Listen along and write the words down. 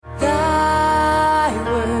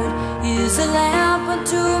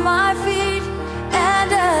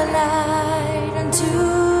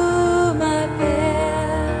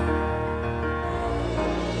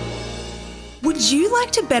you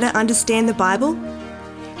like to better understand the Bible?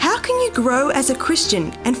 How can you grow as a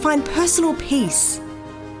Christian and find personal peace?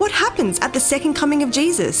 What happens at the second coming of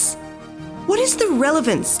Jesus? What is the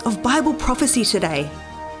relevance of Bible prophecy today?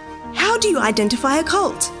 How do you identify a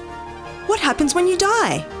cult? What happens when you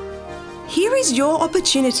die? Here is your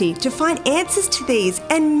opportunity to find answers to these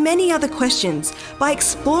and many other questions by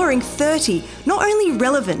exploring 30 not only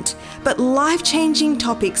relevant but life-changing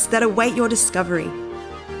topics that await your discovery.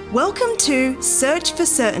 Welcome to Search for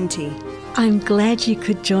Certainty. I'm glad you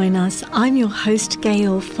could join us. I'm your host,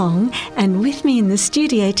 Gail Fong, and with me in the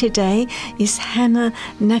studio today is Hannah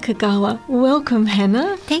Nakagawa. Welcome,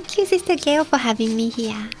 Hannah. Thank you, Sister Gail, for having me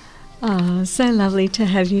here. Oh, so lovely to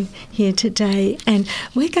have you here today. And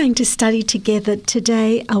we're going to study together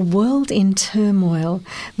today A World in Turmoil.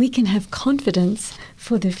 We can have confidence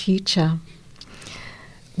for the future.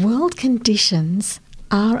 World conditions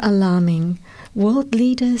are alarming. World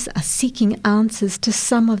leaders are seeking answers to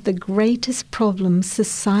some of the greatest problems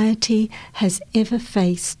society has ever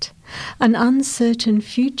faced. An uncertain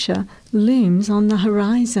future looms on the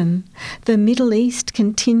horizon. The Middle East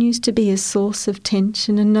continues to be a source of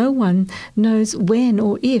tension, and no one knows when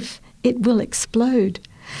or if it will explode.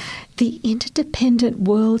 The interdependent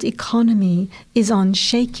world economy is on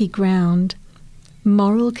shaky ground.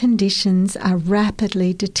 Moral conditions are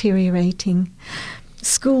rapidly deteriorating.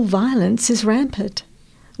 School violence is rampant.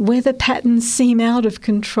 Weather patterns seem out of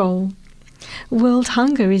control. World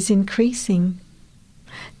hunger is increasing.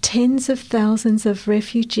 Tens of thousands of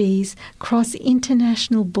refugees cross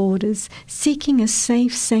international borders seeking a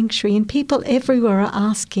safe sanctuary, and people everywhere are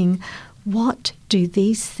asking, what do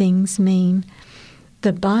these things mean?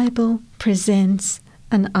 The Bible presents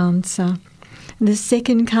an answer. The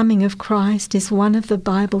second coming of Christ is one of the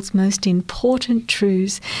Bible's most important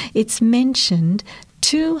truths. It's mentioned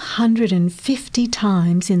 250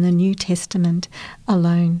 times in the New Testament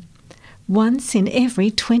alone, once in every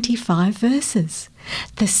 25 verses.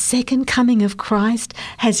 The second coming of Christ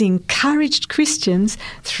has encouraged Christians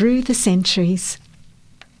through the centuries.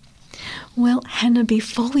 Well, Hannah,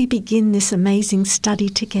 before we begin this amazing study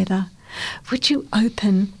together, would you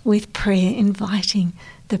open with prayer, inviting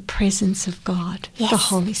the presence of God, Yes. the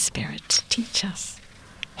Holy Spirit, to teach us?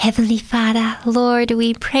 Heavenly Father, Lord,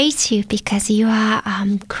 we praise you because you are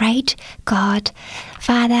great God.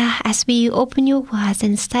 Father, as we open your words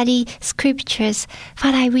and study scriptures,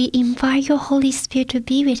 Father, we invite your Holy Spirit to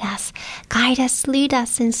be with us, guide us, lead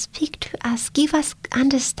us, and speak to us, give us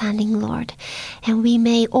understanding, Lord, and we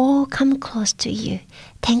may all come close to you.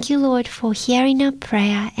 Thank you, Lord, for hearing our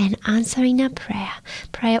prayer and answering our prayer.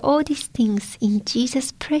 Pray all these things in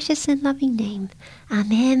Jesus' precious and loving name.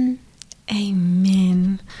 Amen.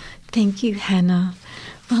 Amen. Thank you, Hannah.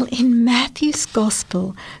 Well, in Matthew's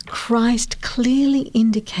Gospel, Christ clearly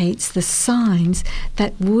indicates the signs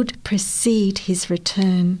that would precede his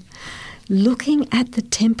return. Looking at the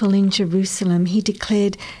temple in Jerusalem, he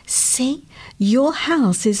declared, "See, your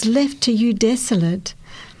house is left to you desolate."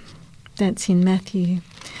 That's in Matthew.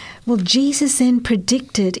 Well, Jesus then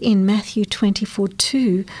predicted in Matthew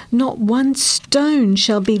 24:2, "Not one stone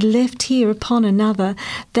shall be left here upon another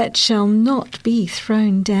that shall not be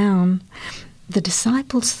thrown down." The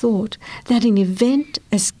disciples thought that an event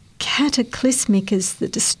as cataclysmic as the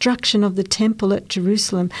destruction of the temple at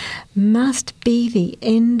Jerusalem must be the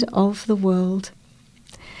end of the world.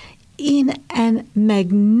 In a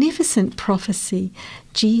magnificent prophecy,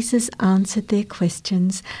 Jesus answered their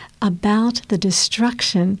questions about the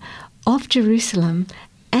destruction of Jerusalem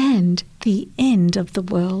and the end of the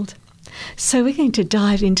world. So we're going to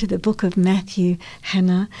dive into the book of Matthew,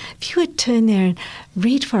 Hannah. If you would turn there and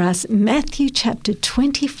read for us Matthew chapter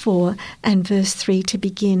 24 and verse 3 to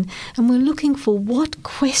begin. And we're looking for what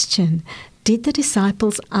question did the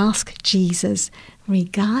disciples ask Jesus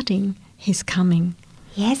regarding his coming?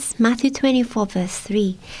 Yes, Matthew 24 verse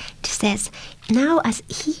 3, it says, "Now as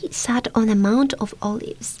he sat on the Mount of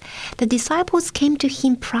Olives, the disciples came to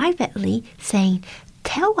him privately, saying,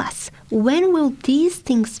 'Tell us, when will these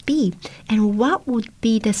things be? And what would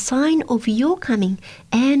be the sign of your coming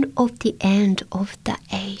and of the end of the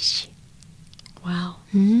age?'" Wow.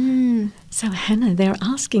 So Hannah, they're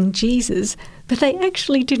asking Jesus, but they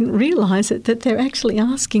actually didn't realize it, that they're actually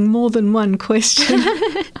asking more than one question.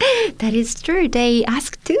 That is true. They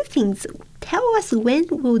asked two things. Tell us, when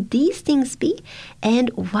will these things be? And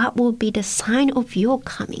what will be the sign of your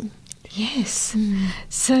coming? Yes.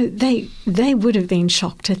 So they would have been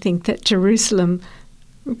shocked to think that Jerusalem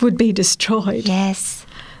would be destroyed. Yes.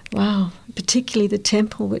 Wow. Particularly the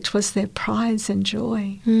temple, which was their pride and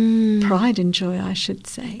joy. Pride and joy, I should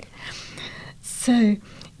say. So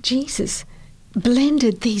Jesus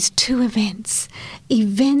blended these two events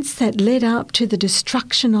that led up to the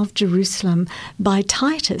destruction of Jerusalem by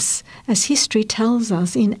Titus, as history tells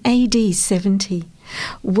us, in AD 70,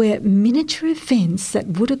 were miniature events that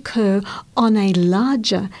would occur on a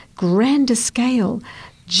larger, grander scale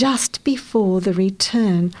just before the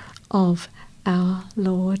return of our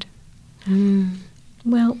Lord.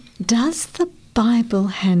 Well, does the Bible,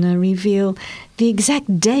 Hannah, reveal the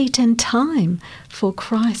exact date and time for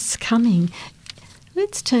Christ's coming?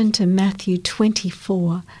 Let's turn to Matthew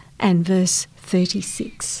 24 and verse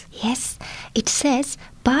 36. Yes, it says,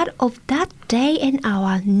 "But of that day and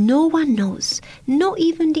hour no one knows, not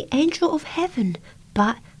even the angel of heaven,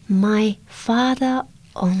 but my Father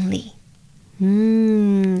only."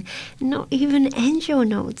 Not even angel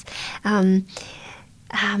knows.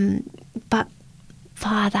 But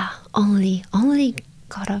Father only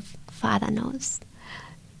God of Father knows.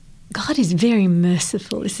 God is very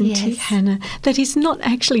merciful, isn't he, Hannah? That he's not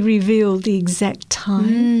actually revealed the exact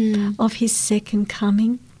time of his second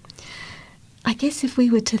coming. I guess if we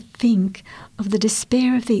were to think of the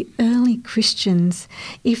despair of the early Christians,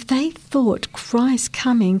 if they thought Christ's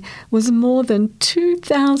coming was more than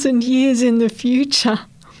 2,000 years in the future,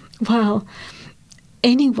 well,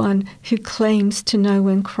 anyone who claims to know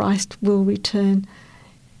when Christ will return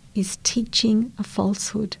is teaching a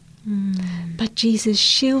falsehood. But Jesus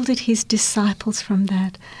shielded his disciples from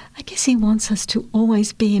that. I guess he wants us to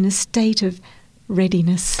always be in a state of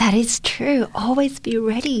readiness. That is true. Always be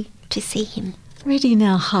ready to see him. Ready in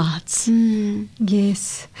our hearts.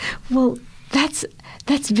 Yes. Well, that's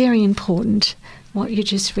very important, what you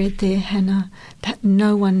just read there, Hannah, about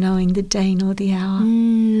no one knowing the day nor the hour.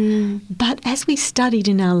 But as we studied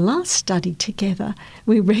in our last study together,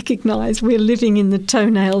 we recognise we're living in the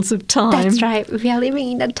toenails of time. That's right. We are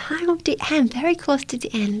living in the time of the end, very close to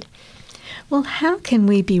the end. Well, how can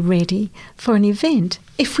we be ready for an event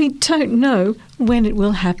if we don't know when it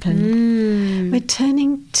will happen? We're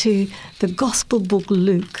turning to the Gospel book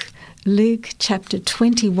Luke chapter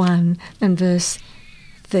 21 and verse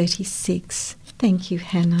 36. Thank you,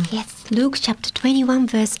 Hannah. Yes, Luke chapter 21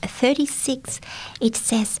 verse 36, it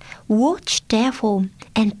says, "Watch therefore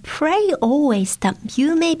and pray always that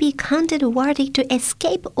you may be counted worthy to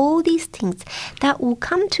escape all these things that will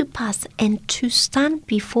come to pass and to stand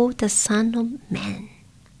before the Son of Man."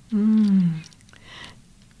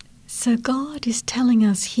 So God is telling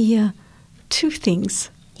us here two things.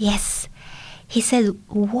 Yes, he said,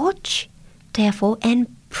 watch therefore and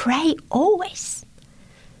pray always.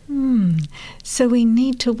 So we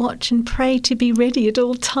need to watch and pray to be ready at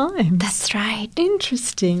all times. That's right.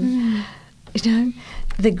 Interesting. You know,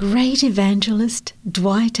 the great evangelist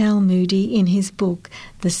Dwight L. Moody, in his book,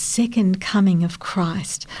 The Second Coming of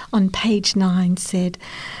Christ, on page 9 said,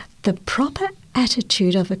 "The proper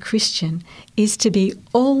attitude of a Christian is to be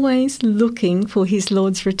always looking for his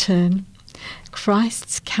Lord's return.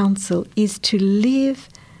 Christ's counsel is to live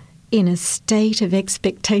in a state of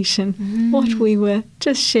expectation," what we were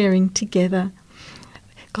just sharing together.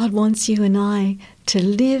 God wants you and I to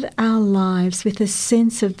live our lives with a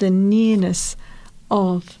sense of the nearness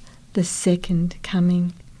of the second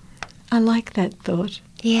coming. I like that thought.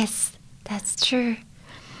 Yes, that's true.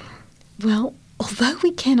 Well, although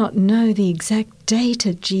we cannot know the exact date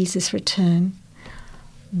of Jesus' return,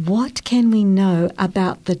 what can we know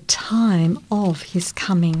about the time of his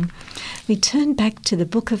coming? We turn back to the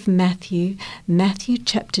book of Matthew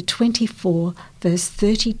chapter 24, verse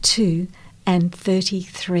 32 and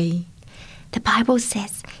 33. The Bible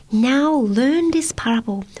says, "Now learn this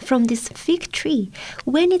parable from this fig tree.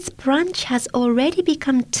 When its branch has already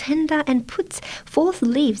become tender and puts forth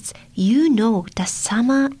leaves, you know the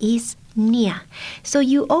summer is near. So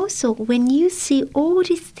you also, when you see all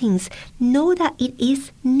these things, know that it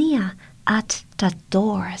is near at the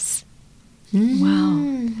doors."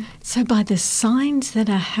 Wow. So by the signs that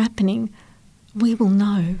are happening, we will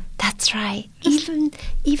know. That's right.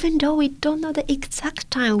 Even though we don't know the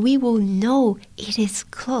exact time, we will know it is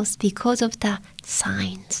close because of the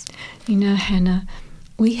signs. You know, Hannah,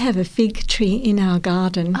 we have a fig tree in our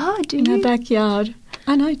garden. Oh, do in you? our backyard.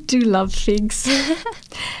 And I do love figs.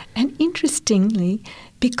 And interestingly,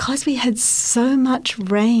 because we had so much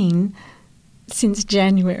rain since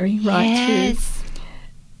January right through,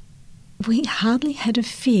 we hardly had a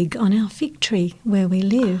fig on our fig tree where we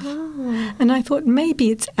live. And I thought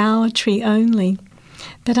maybe it's our tree only.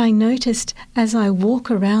 But I noticed as I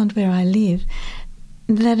walk around where I live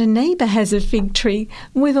that a neighbour has a fig tree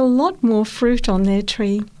with a lot more fruit on their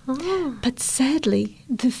tree. But sadly,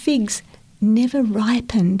 the figs never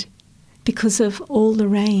ripened because of all the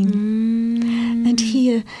rain. And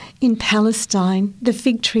here in Palestine, the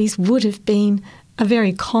fig trees would have been a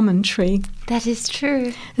very common tree. That is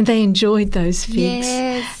true. And they enjoyed those figs.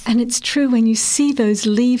 Yes. And it's true, when you see those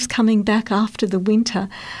leaves coming back after the winter,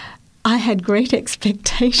 I had great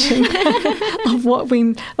expectation of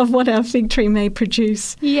what our fig tree may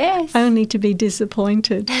produce. Yes. Only to be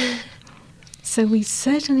disappointed. So we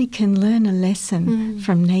certainly can learn a lesson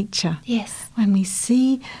from nature. Yes. When we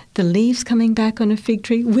see the leaves coming back on a fig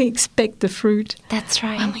tree, we expect the fruit. That's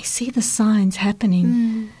right. When we see the signs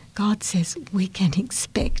happening, God says we can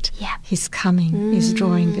expect His coming is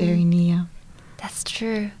drawing very near. That's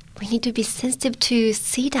true. We need to be sensitive to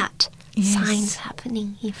see that signs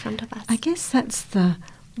happening in front of us. I guess that's the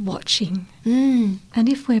watching. And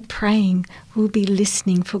if we're praying, we'll be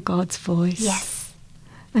listening for God's voice. Yes.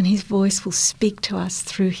 And His voice will speak to us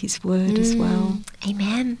through His word as well.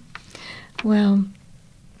 Amen. Well,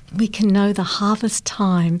 we can know the harvest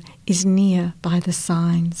time is near by the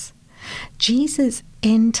signs. Jesus'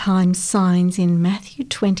 end-time signs in Matthew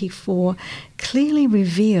 24 clearly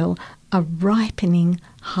reveal a ripening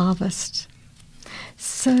harvest.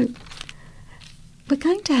 So we're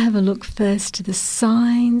going to have a look first to the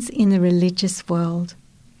signs in the religious world.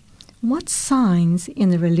 What signs in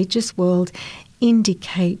the religious world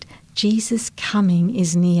indicate Jesus' coming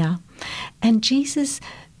is near? And Jesus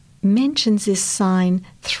mentions this sign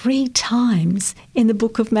 3 times in the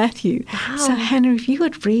book of Matthew. Wow. So Hannah, if you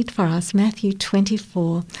would read for us Matthew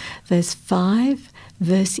 24, verse 5,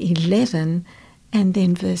 verse 11, and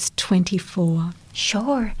then verse 24.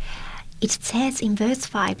 Sure. It says in verse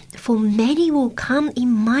 5, "For many will come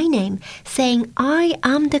in my name, saying, I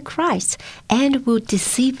am the Christ, and will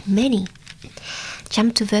deceive many."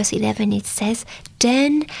 Jump to verse 11, it says,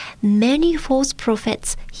 "Then many false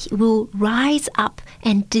prophets will rise up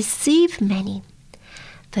and deceive many."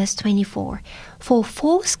 Verse 24, "For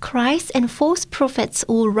false Christs and false prophets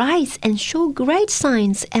will rise and show great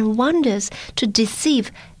signs and wonders to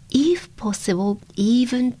deceive, if possible,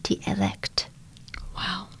 even the elect."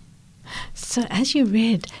 Wow. So as you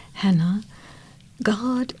read, Hannah,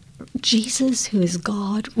 Jesus, who is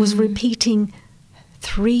God, was repeating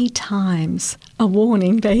 3 times a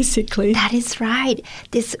warning, basically. That is right.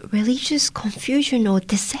 This religious confusion or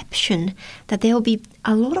deception, that there will be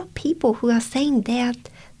a lot of people who are saying that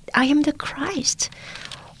I am the Christ,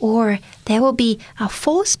 or there will be a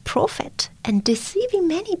false prophet and deceiving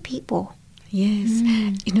many people. Yes.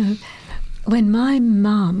 You know, when my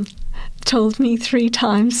mum told me 3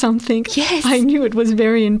 times something, Yes. I knew it was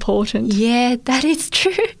very important. Yeah, that is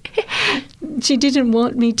true. She didn't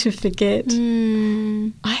want me to forget.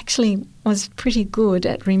 I actually was pretty good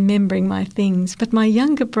at remembering my things, but my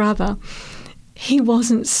younger brother, he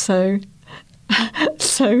wasn't so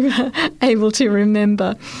able to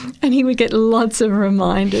remember, and he would get lots of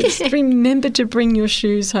reminders. Remember to bring your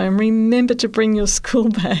shoes home. Remember to bring your school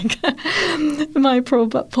bag. My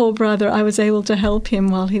poor brother, I was able to help him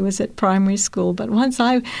while he was at primary school, but once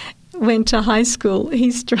I went to high school,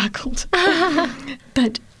 he struggled.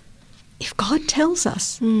 But if God tells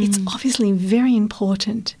us, it's obviously very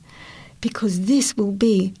important, because this will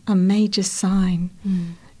be a major sign.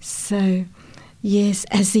 So, yes,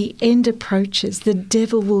 as the end approaches, the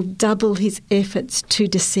devil will double his efforts to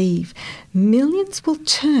deceive. Millions will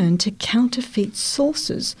turn to counterfeit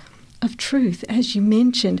sources of truth. As you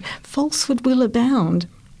mentioned, falsehood will abound.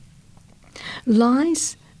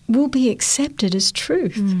 Lies will be accepted as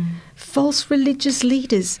truth. False religious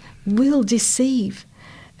leaders will deceive.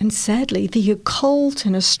 And sadly, the occult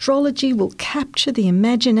and astrology will capture the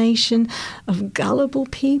imagination of gullible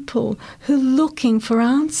people who are looking for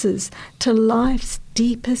answers to life's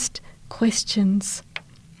deepest questions.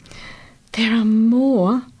 There are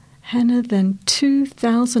more, Hannah, than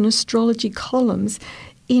 2,000 astrology columns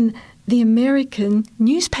in the American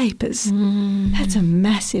newspapers. That's a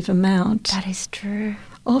massive amount. That is true.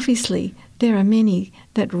 Obviously, there are many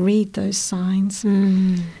that read those signs.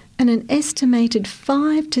 And an estimated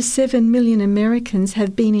 5 to 7 million Americans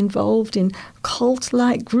have been involved in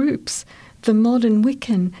cult-like groups. The modern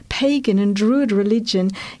Wiccan, pagan and Druid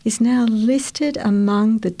religion is now listed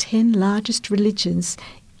among the 10 largest religions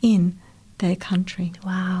in their country.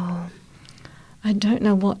 Wow. I don't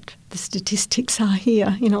know what the statistics are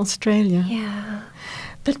here in Australia. Yeah.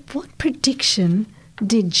 But what prediction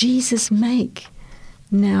did Jesus make?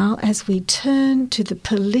 Now, as we turn to the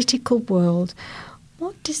political world,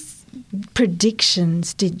 what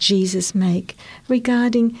predictions did Jesus make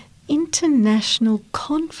regarding international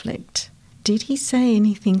conflict did he say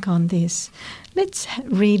anything on this? Let's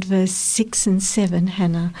read verse 6 and 7,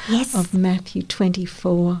 Hannah, Yes. of Matthew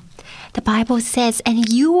 24. The Bible says, "And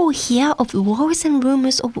you will hear of wars and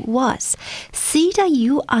rumors of wars. See that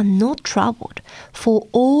you are not troubled, for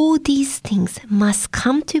all these things must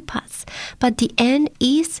come to pass, but the end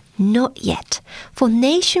is not yet. For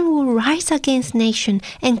nation will rise against nation,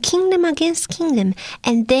 and kingdom against kingdom,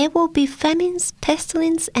 and there will be famines,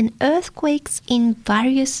 pestilence, and earthquakes in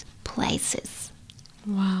various places."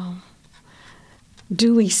 Wow.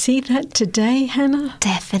 Do we see that today, Hannah?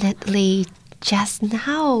 Definitely. Just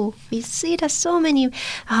now, we see that so many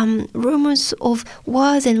rumors of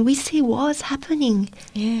wars, and we see wars happening.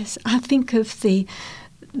 Yes, I think of the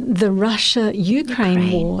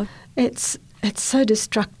Russia-Ukraine war. It's so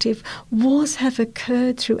destructive. Wars have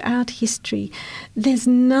occurred throughout history. There's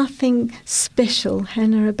nothing special,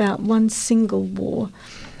 Hannah, about one single war.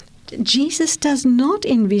 Jesus does not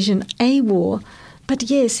envision a war, but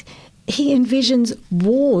yes, he envisions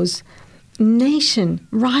wars. Nation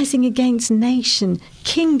rising against nation,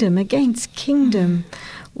 kingdom against kingdom.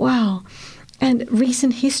 Wow. And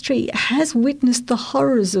recent history has witnessed the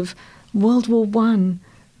horrors of World War I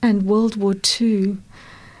and World War II.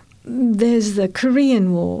 There's the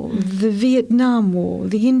Korean War, the Vietnam War,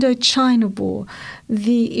 the Indochina War,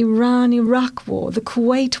 the Iran-Iraq War, the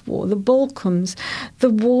Kuwait War, the Balkans,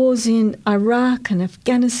 the wars in Iraq and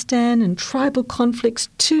Afghanistan, and tribal conflicts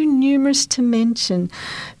too numerous to mention,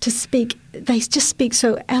 to speak. They just speak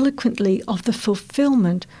so eloquently of the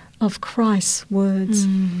fulfillment of Christ's words.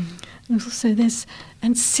 And also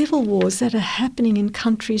and civil wars that are happening in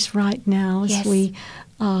countries right now as we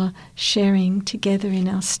are sharing together in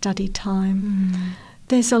our study time.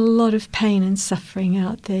 There's a lot of pain and suffering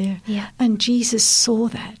out there. Yeah. And Jesus saw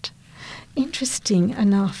that. Interesting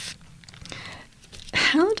enough,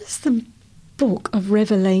 how does the book of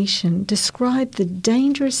Revelation describe the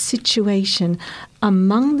dangerous situation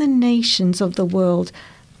among the nations of the world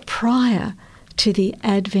prior to the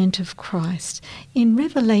advent of Christ? In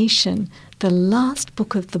Revelation, the last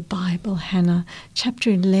book of the Bible, Hannah,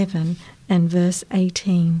 chapter 11 and verse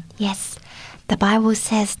 18. Yes, the Bible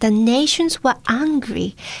says, "The nations were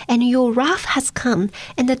angry, and your wrath has come,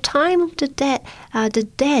 and the time of the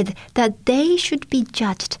dead, that they should be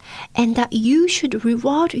judged, and that you should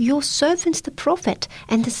reward your servants the prophet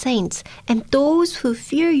and the saints, and those who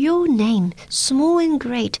fear your name, small and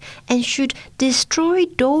great, and should destroy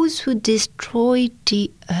those who destroy the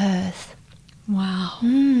earth." Wow.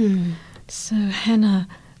 So, Hannah,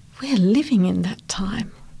 we're living in that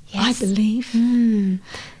time, Yes. I believe.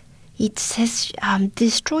 It says,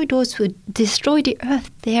 destroy those who destroy the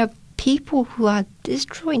earth. There are people who are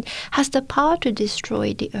destroying, has the power to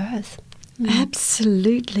destroy the earth.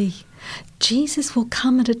 Absolutely. Jesus will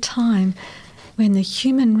come at a time when the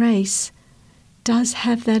human race does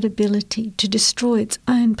have that ability to destroy its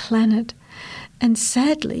own planet. And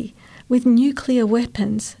sadly, with nuclear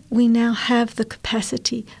weapons, we now have the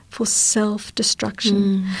capacity for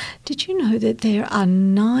self-destruction. Did you know that there are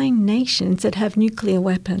 9 nations that have nuclear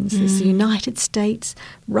weapons? There's the United States,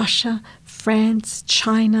 Russia, France,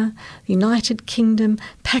 China, the United Kingdom,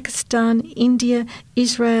 Pakistan, India,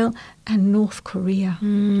 Israel, and North Korea.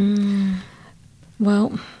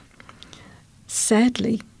 Well,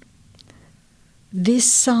 sadly, this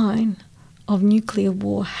sign of nuclear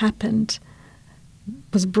war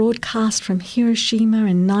was broadcast from Hiroshima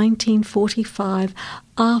in 1945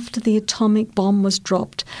 after the atomic bomb was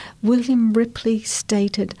dropped. William Ripley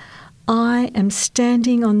stated, "I am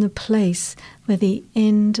standing on the place where the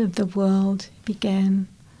end of the world began."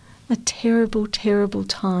 A terrible, terrible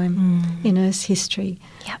time in Earth's history.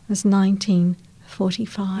 Yep. It was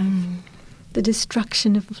 1945. The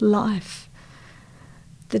destruction of life,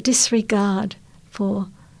 the disregard for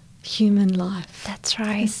human life. That's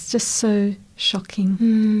right. It's just so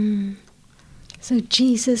shocking. So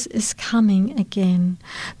Jesus is coming again.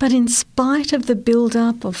 But in spite of the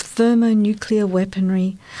build-up of thermonuclear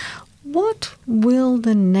weaponry, what will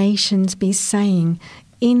the nations be saying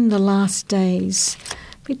in the last days?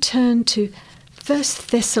 We turn to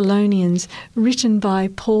 1 Thessalonians, written by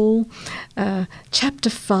Paul,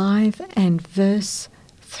 chapter 5 and verse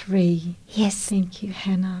 3. Yes. Thank you,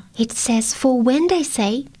 Hannah. It says, "For when they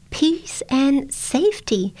say peace and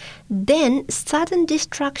safety, then sudden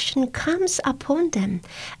destruction comes upon them,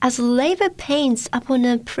 as labor pains upon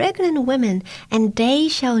a pregnant woman, and they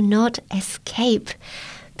shall not escape."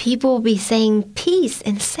 People will be saying peace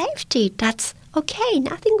and safety. That's okay,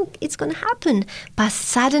 nothing is going to happen. But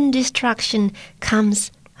sudden destruction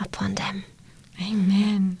comes upon them.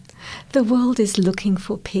 Amen. The world is looking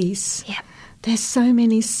for peace. Yeah. There's so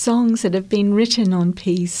many songs that have been written on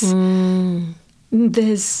peace.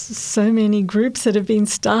 There's so many groups that have been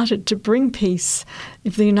started to bring peace.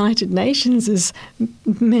 If the United Nations is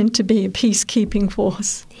meant to be a peacekeeping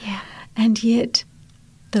force. Yeah. And yet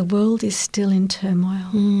the world is still in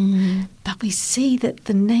turmoil. But we see that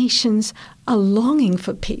the nations are longing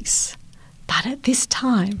for peace. But at this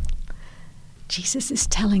time, Jesus is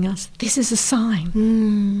telling us, this is a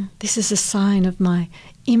sign. This is a sign of my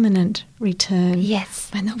imminent return. Yes.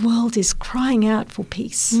 When the world is crying out for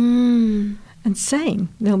peace and saying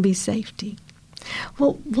there'll be safety.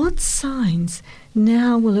 Well, what signs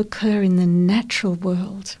now will occur in the natural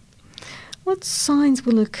world? What signs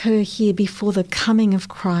will occur here before the coming of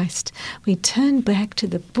Christ? We turn back to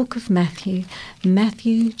the book of Matthew,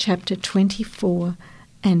 Matthew chapter 24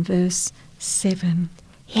 and verse 7.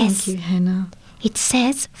 Yes. Thank you, Hannah. It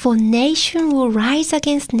says, "For nation will rise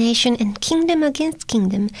against nation and kingdom against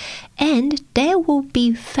kingdom, and there will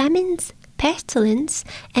be famines, pestilence,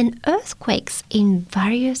 and earthquakes in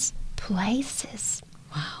various places."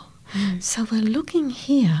 Wow. So we're looking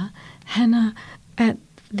here, Hannah, at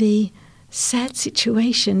the sad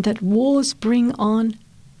situation that wars bring on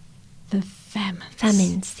the famines.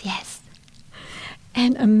 Famines, yes.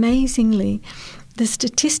 And amazingly, the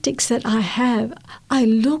statistics that I have, I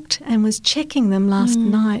looked and was checking them last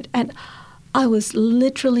night, and I was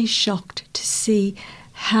literally shocked to see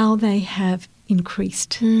how they have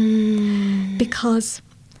increased. Because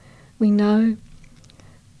we know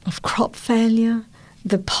of crop failure,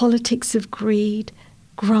 the politics of greed,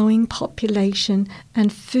 growing population,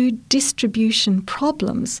 and food distribution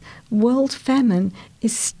problems. World famine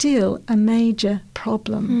is still a major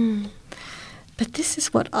problem. But this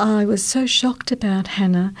is what I was so shocked about,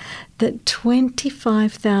 Hannah, that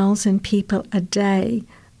 25,000 people a day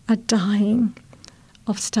are dying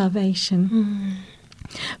of starvation.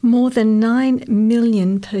 More than 9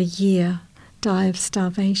 million per year die of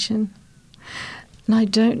starvation. And I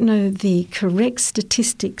don't know the correct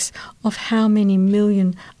statistics of how many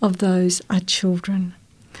million of those are children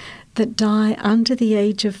that die under the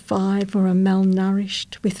age of 5 or are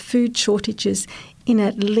malnourished, with food shortages in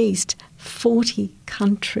at least 40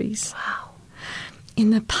 countries. Wow.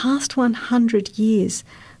 In the past 100 years,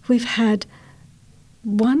 we've had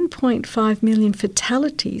 1.5 million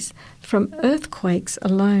fatalities from earthquakes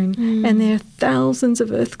alone, and there are thousands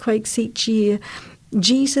of earthquakes each year.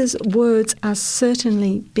 Jesus' words are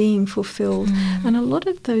certainly being fulfilled. And a lot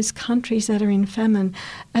of those countries that are in famine,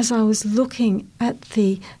 as I was looking at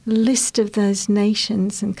the list of those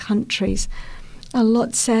nations and countries, a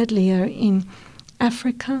lot sadly are in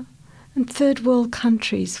Africa and third world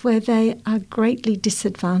countries where they are greatly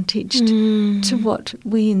disadvantaged to what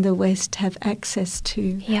we in the West have access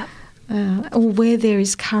to. Yeah. Or where there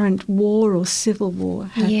is current war or civil war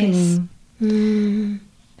happening. Yes.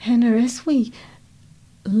 Hannah, as we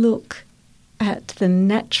look at the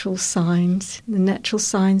natural signs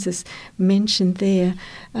as mentioned there,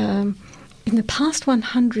 in the past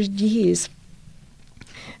 100 years,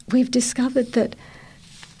 we've discovered that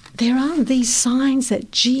there are these signs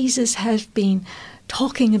that Jesus has been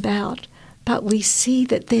talking about, but we see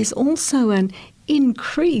that there's also an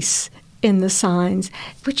increase in the signs.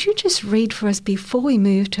 Would you just read for us before we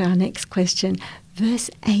move to our next question,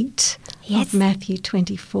 verse 8 of Matthew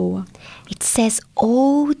 24? It says,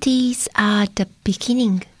 "All these are the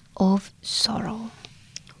beginning of sorrow."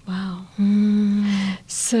 Wow.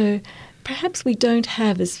 So perhaps we don't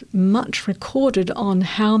have as much recorded on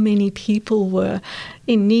how many people were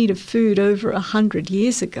in need of food over 100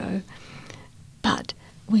 years ago, but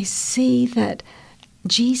we see that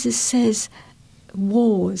Jesus says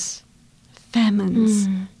wars, famines,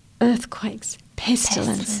 earthquakes,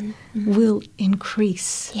 pestilence will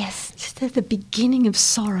increase. Yes. So they're the beginning of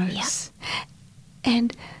sorrows. Yeah.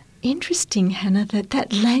 And interesting, Hannah,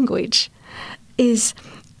 that language is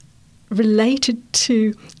related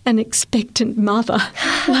to an expectant mother,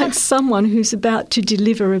 like someone who's about to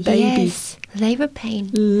deliver a baby. Yes, labour pain.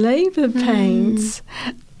 Labour pains.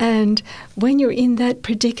 And when you're in that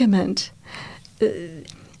predicament,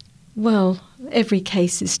 well, every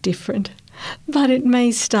case is different, but it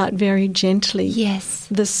may start very gently. Yes.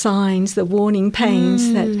 The signs, the warning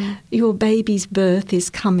pains that your baby's birth is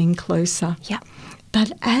coming closer. Yeah.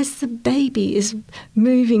 But as the baby is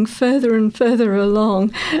moving further and further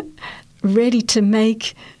along, ready to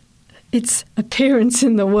make its appearance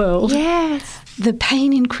in the world, Yes. the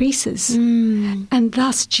pain increases. And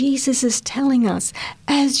thus Jesus is telling us,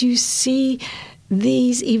 as you see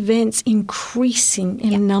these events increasing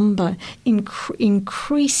in number,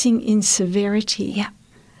 increasing in severity,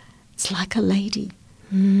 it's like a lady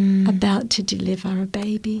about to deliver a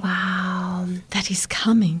baby. Wow. That is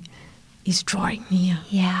coming, is drawing near.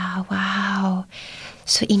 Yeah, wow.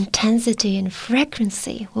 So intensity and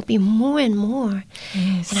frequency will be more and more.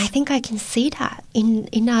 Yes. And I think I can see that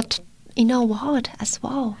in our world as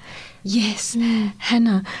well. Yes.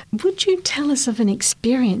 Hannah, would you tell us of an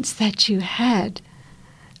experience that you had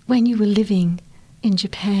when you were living in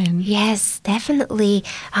Japan? Yes, definitely.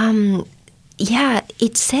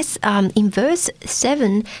 It says in verse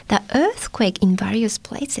 7 that earthquake in various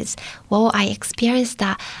places. Well, I experienced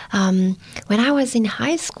that when I was in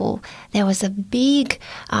high school. There was a big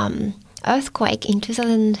earthquake in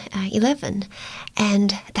 2011,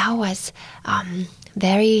 and that was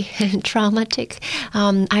very traumatic.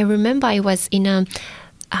 I remember I was in a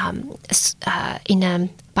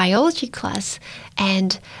biology class,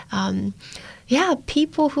 and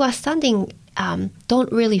people who are standing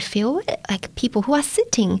don't really feel it. Like people who are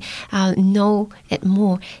sitting know it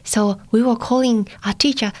more. So we were calling our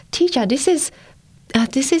teacher, this is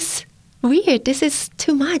weird, this is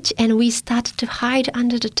too much. And we started to hide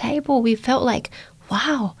under the table. We felt like,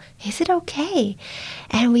 wow, is it okay?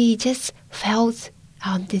 And we just felt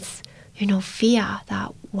this, fear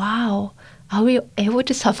that, wow, are we able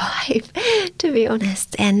to survive, to be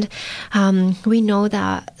honest? And we know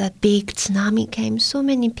that a big tsunami came. So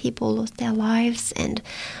many people lost their lives, and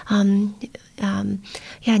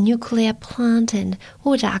nuclear plant and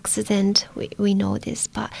all the accident. We know this,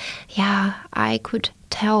 but I could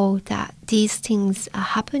tell that these things are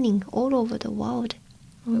happening all over the world.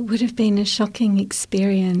 It would have been a shocking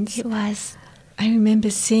experience. It was. I remember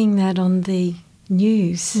seeing that on the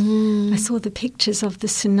news. I saw the pictures of the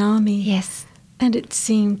tsunami. Yes. And it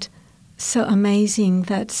seemed so amazing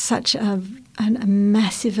that such a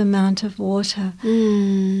massive amount of water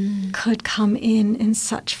could come in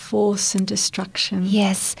such force and destruction.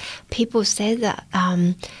 Yes. People said that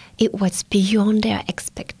it was beyond their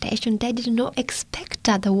expectation. They did not expect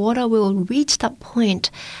that the water will reach that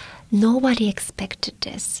point. Nobody expected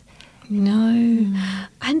this. No.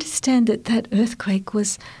 I understand that earthquake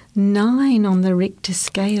was 9 on the Richter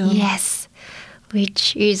scale. Yes,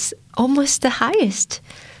 which is almost the highest.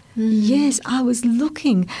 Yes, I was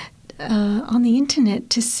looking on the internet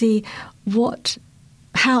to see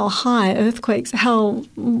how high earthquakes, how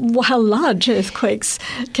large earthquakes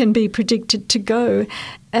can be predicted to go.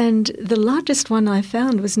 And the largest one I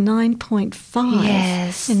found was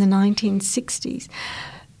 9.5 in the 1960s.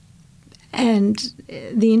 And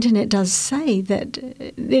the internet does say that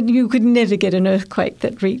you could never get an earthquake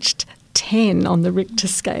that reached 10 on the Richter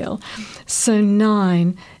scale. So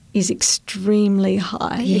 9 is extremely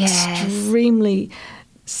high, extremely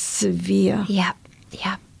severe. Yeah.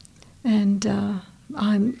 And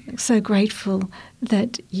I'm so grateful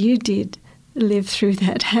that you did live through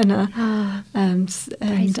that, Hannah. And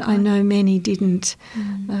I know many didn't.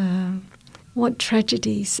 What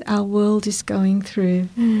tragedies our world is going through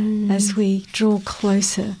as we draw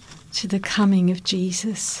closer to the coming of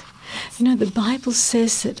Jesus. The Bible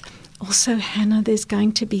says that also, Hannah, there's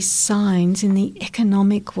going to be signs in the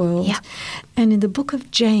economic world. Yeah. And in the book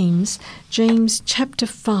of James chapter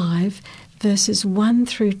 5, verses 1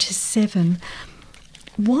 through to 7,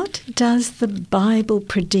 what does the Bible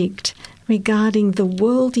predict regarding the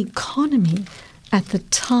world economy at the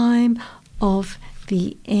time of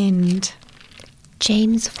the end?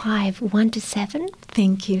 James 5, 1 to 7.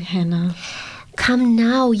 Thank you, Hannah. Come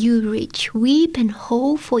now, you rich, weep and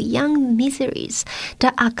howl for young miseries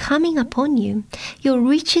that are coming upon you. Your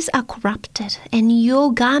riches are corrupted, and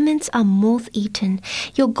your garments are moth-eaten.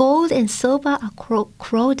 Your gold and silver are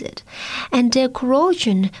corroded, and their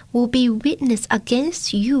corrosion will be witness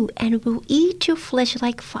against you and will eat your flesh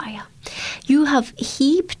like fire. You have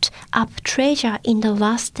heaped up treasure in the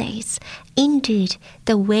last days. Indeed,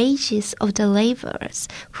 the wages of the laborers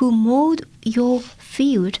who mowed your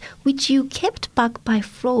field, which you kept back by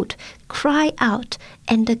fraud, cry out,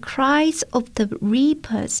 and the cries of the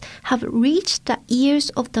reapers have reached the ears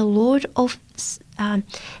of the Lord of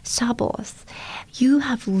Sabaoth. You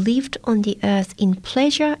have lived on the earth in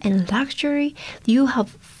pleasure and luxury. You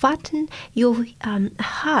have fattened your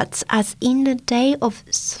hearts as in the day of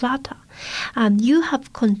slaughter. You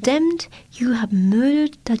have condemned, you have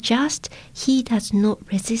murdered the just. He does not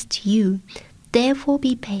resist you. Therefore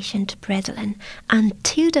be patient, brethren,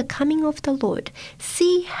 until the coming of the Lord.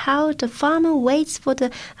 See how the farmer waits for the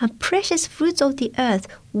precious fruits of the earth,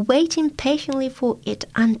 waiting patiently for it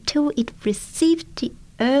until it receives the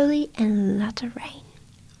early and latter rain.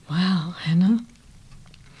 Wow, Hannah.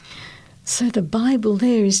 So the Bible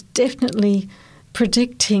there is definitely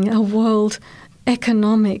predicting a world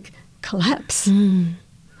economic collapse.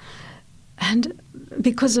 And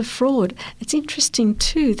because of fraud, it's interesting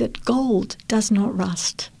too that gold does not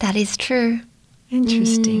rust. That is true.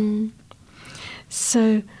 Interesting.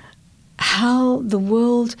 So how the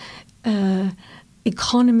world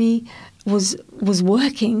economy was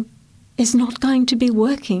working is not going to be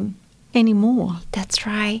working anymore. That's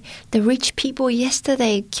right. The rich people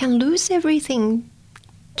yesterday can lose everything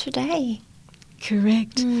today.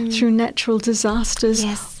 Correct. Through natural disasters,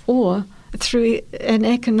 Yes. or through an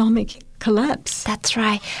economic collapse. That's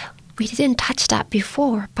right. We didn't touch that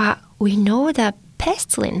before, but we know that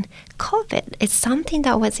pestilence, COVID, is something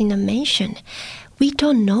that was in the mention. We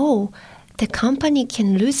don't know. The company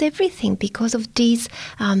can lose everything because of these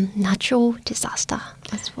natural disaster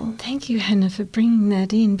as well. Thank you, Hannah, for bringing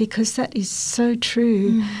that in, because that is so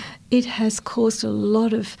true. It has caused a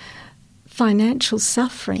lot of financial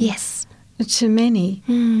suffering. Yes. To many,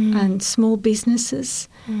 and small businesses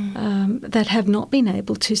that have not been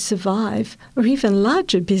able to survive, or even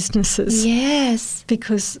larger businesses, Yes.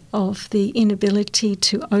 because of the inability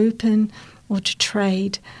to open or to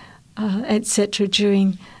trade, etc.,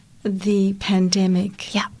 during the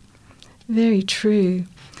pandemic. Yeah. Very true.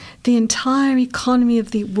 The entire economy of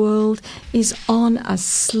the world is on a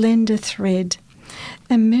slender thread.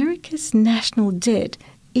 America's national debt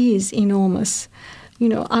is enormous. You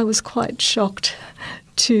know, I was quite shocked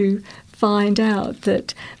to find out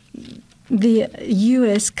that the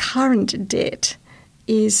US current debt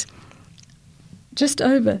is just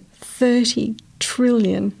over $30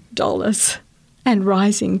 trillion and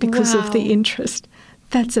rising because of the interest.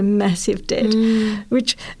 That's a massive debt,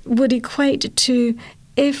 which would equate to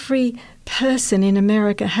every person in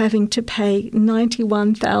America having to pay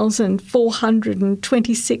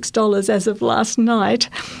 $91,426 as of last night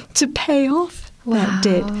to pay off that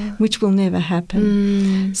debt, which will never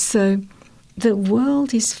happen. So the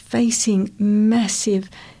world is facing massive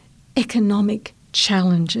economic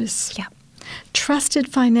challenges. Yeah.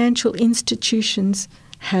 Trusted financial institutions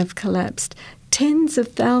have collapsed. Tens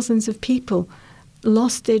of thousands of people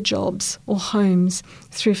lost their jobs or homes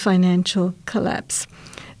through financial collapse.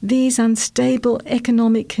 These unstable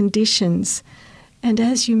economic conditions, and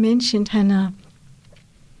as you mentioned, Hannah,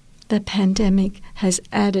 the pandemic has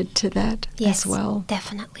added to that as well.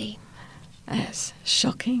 Definitely. As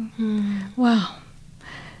shocking. Wow.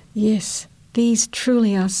 Yes, these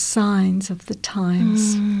truly are signs of the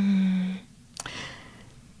times.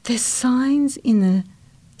 There's signs in the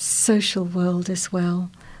social world as well.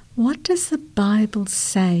 What does the Bible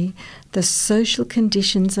say the social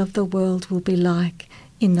conditions of the world will be like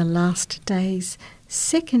in the last days?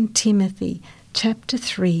 2 Timothy chapter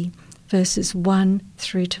 3, verses 1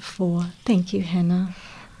 through to 4. Thank you, Hannah.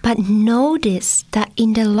 But know this, that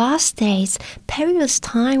in the last days perilous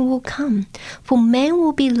time will come. For men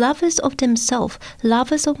will be lovers of themselves,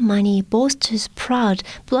 lovers of money, boasters, proud,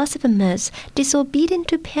 blasphemous, disobedient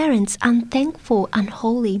to parents, unthankful,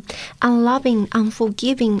 unholy, unloving,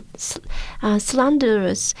 unforgiving,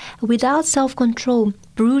 slanderers, without self-control,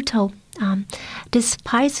 brutal,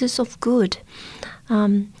 despisers of good,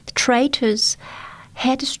 traitors,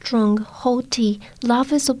 headstrong, haughty,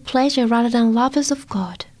 lovers of pleasure rather than lovers of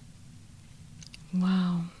God.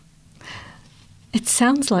 Wow. It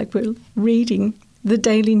sounds like we're reading the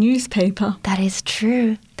daily newspaper. That is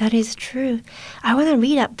true. That is true. I want to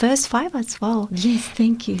read up verse 5 as well. Yes,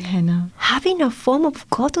 thank you, Hannah. Having a form of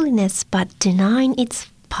godliness but denying its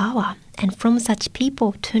power, and from such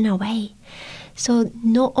people turn away. So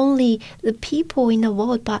not only the people in the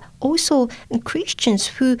world, but also Christians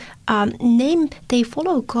who they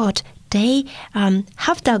follow God, they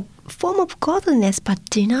have the form of godliness but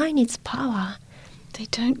denying its power. They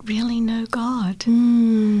don't really know God.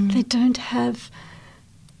 They don't have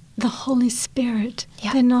the Holy Spirit.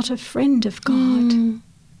 Yeah. They're not a friend of God.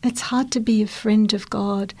 It's hard to be a friend of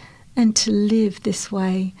God and to live this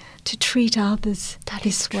way, to treat others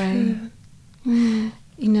this way. You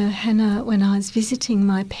know, Hannah, when I was visiting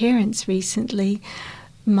my parents recently,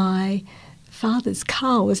 my father's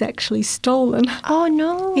car was actually stolen. Oh,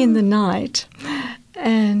 no. In the night.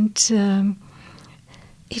 And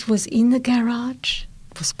it was in the garage,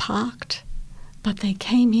 it was parked, but they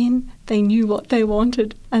came in, they knew what they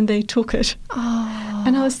wanted, and they took it. Oh.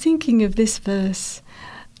 And I was thinking of this verse.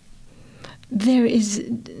 There is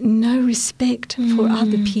no respect for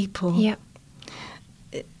other people. Yep.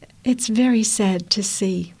 It's very sad to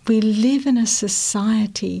see. We live in a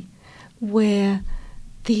society where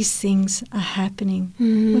these things are happening,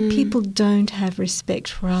 where people don't have respect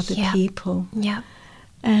for other people. Yeah.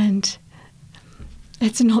 And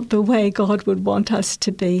it's not the way God would want us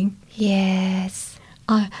to be. Yes.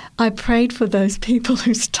 I prayed for those people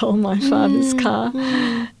who stole my father's car,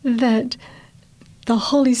 that the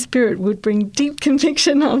Holy Spirit would bring deep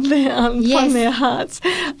conviction of upon their hearts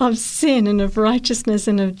of sin and of righteousness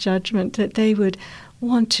and of judgment, that they would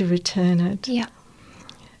want to return it. Yeah.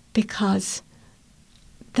 Because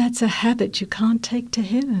that's a habit you can't take to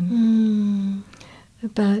heaven.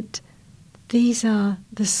 But these are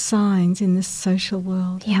the signs in the social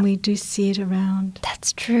world, and we do see it around.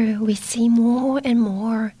 That's true. We see more and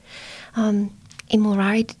more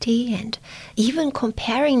immorality, and even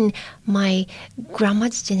comparing my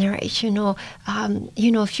grandma's generation or,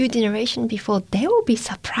 a few generations before, they will be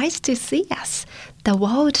surprised to see us, the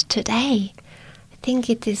world today. I think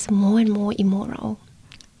it is more and more immoral.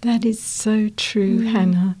 That is so true,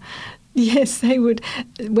 Hannah. Yes, they would,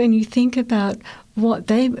 when you think about what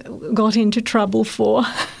they got into trouble for,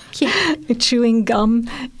 chewing gum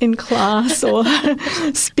in class or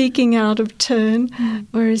speaking out of turn,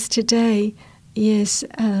 whereas today, yes,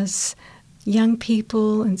 as young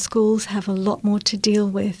people and schools have a lot more to deal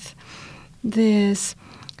with. There's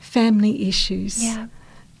family issues. Yeah.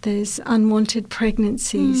 There's unwanted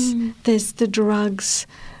pregnancies. There's the drugs,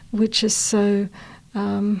 which are so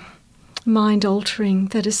mind-altering,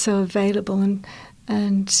 that are so available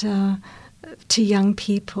and to young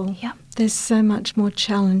people. Yeah. There's so much more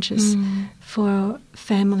challenges for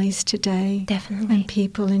families today. Definitely. And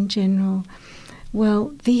people in general.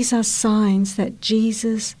 Well, these are signs that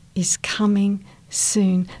Jesus is coming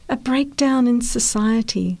soon. A breakdown in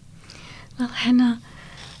society. Well, Hannah,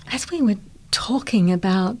 as we were talking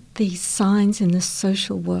about these signs in the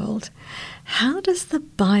social world, how does the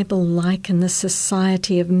Bible liken the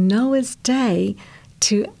society of Noah's day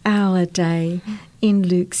to our day in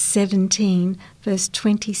Luke 17, verse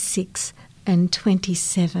 26 and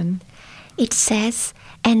 27? It says,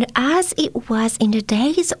 "And as it was in the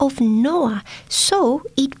days of Noah, so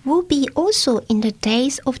it will be also in the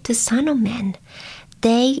days of the Son of Man.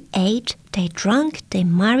 They ate, they drank, they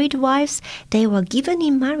married wives, they were given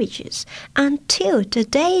in marriages, until the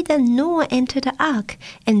day that Noah entered the ark,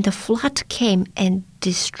 and the flood came and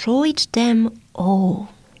destroyed them all."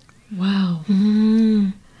 Wow.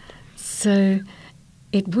 So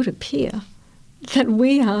it would appear that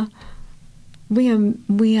we are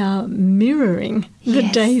mirroring the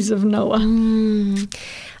days of Noah.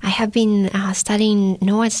 I have been studying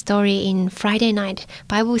Noah's story in Friday night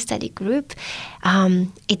Bible study group.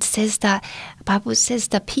 It says that Bible says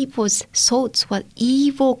that people's thoughts were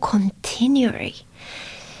evil continually.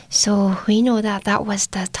 So we know that that was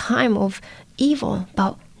the time of evil,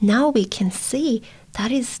 but now we can see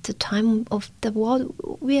that is the time of the world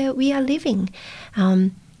where we are living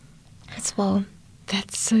as well.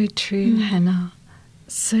 That's so true, Hannah.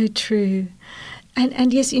 So true.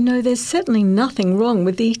 And yes, there's certainly nothing wrong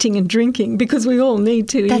with eating and drinking, because we all need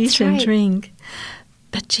to eat and drink.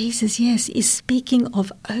 But Jesus, yes, is speaking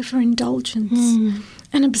of overindulgence,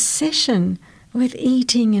 an obsession with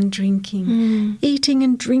eating and drinking. Eating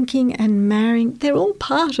and drinking and marrying, they're all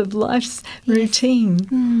part of life's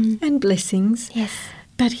routine and blessings. Yes.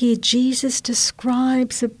 But here Jesus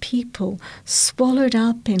describes a people swallowed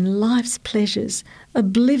up in life's pleasures,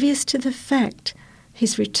 oblivious to the fact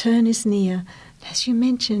his return is near. As you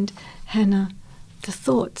mentioned, Hannah, the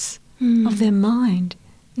thoughts of their mind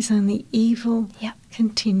is only evil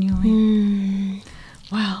continually.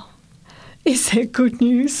 Wow. Is there good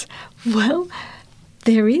news? Well,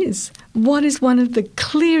 there is. What is one of the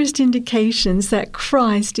clearest indications that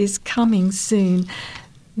Christ is coming soon?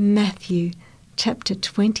 Matthew chapter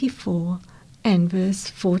 24 and verse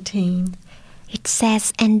 14. It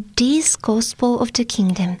says, "And this gospel of the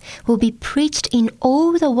kingdom will be preached in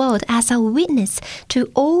all the world as a witness to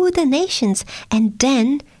all the nations, and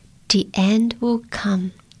then the end will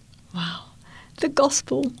come." Wow. The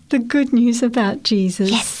gospel, the good news about Jesus.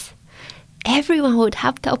 Yes. Everyone would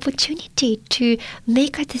have the opportunity to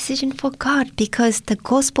make a decision for God, because the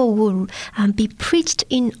gospel will be preached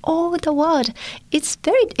in all the world. It's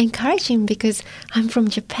very encouraging, because I'm from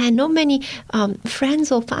Japan. Not many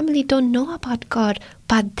friends or family don't know about God.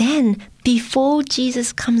 But then, before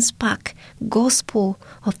Jesus comes back, gospel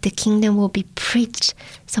of the kingdom will be preached,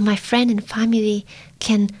 so my friend and family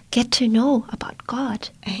can get to know about God.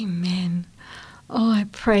 Amen. Oh, I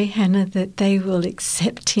pray, Hannah, that they will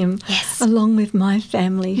accept him, yes, along with my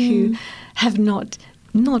family who have not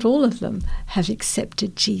all of them have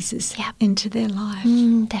accepted Jesus into their life.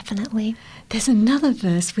 Definitely. There's another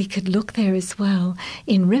verse we could look there as well,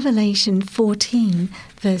 in Revelation 14,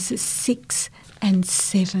 verses 6 and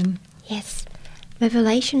 7. Yes.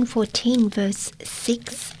 Revelation 14 verse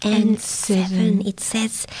 6 and 7, it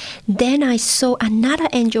says, Then I saw another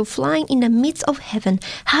angel flying in the midst of heaven,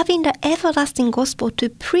 having the everlasting gospel to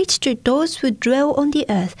preach to those who dwell on the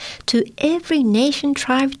earth, to every nation,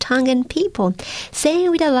 tribe, tongue, and people,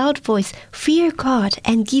 saying with a loud voice, Fear God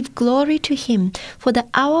and give glory to him, for the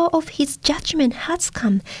hour of his judgment has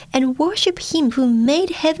come, and worship him who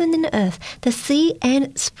made heaven and earth, the sea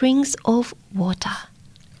and springs of water.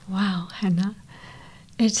 Wow, Hannah.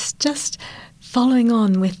 It's just following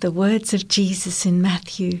on with the words of Jesus in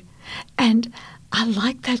Matthew. And I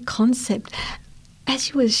like that concept. As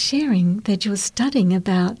you were sharing that you were studying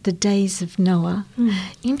about the days of Noah,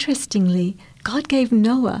 interestingly, God gave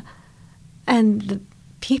Noah and the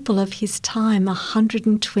people of his time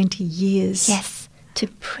 120 years. Yes, to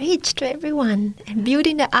preach to everyone and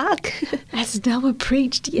building the ark. As Noah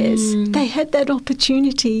preached, yes, they had that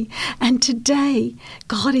opportunity. And today,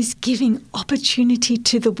 God is giving opportunity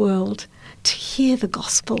to the world to hear the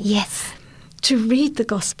gospel. Yes. To read the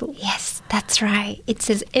gospel. Yes, that's right. It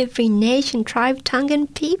says every nation, tribe, tongue,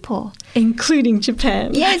 and people. Including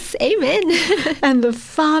Japan. Yes, amen. And the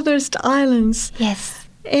farthest islands. Yes.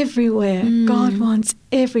 Everywhere. God wants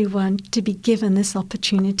everyone to be given this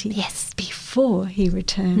opportunity. Yes. Before he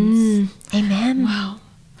returns. Amen. Wow.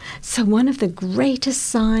 So one of the greatest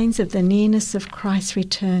signs of the nearness of Christ's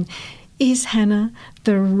return is, Hannah,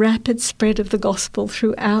 the rapid spread of the gospel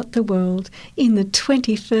throughout the world in the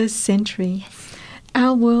 21st century. Yes.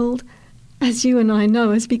 Our world, as you and I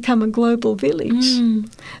know, has become a global village.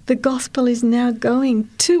 The gospel is now going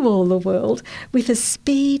to all the world with a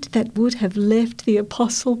speed that would have left the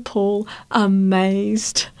Apostle Paul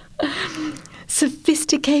amazed.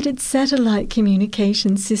 Sophisticated satellite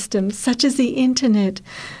communication systems such as the internet,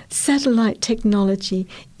 satellite technology,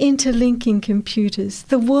 interlinking computers,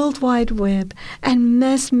 the World Wide Web, and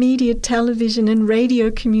mass media television and radio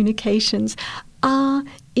communications are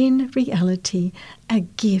in reality a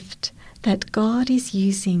gift that God is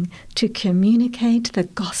using to communicate the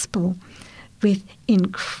gospel with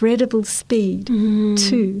incredible speed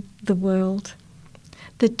to the world.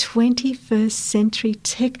 The 21st century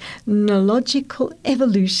technological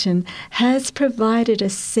evolution has provided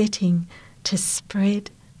a setting to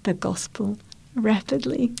spread the gospel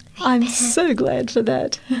rapidly. I'm so glad for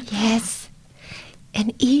that. Yes.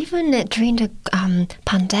 And even during the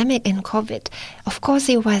pandemic and COVID, of course,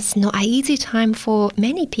 it was not an easy time for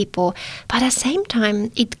many people. But at the same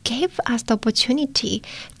time, it gave us the opportunity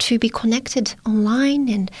to be connected online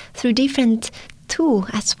and through different tools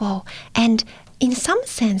as well. And in some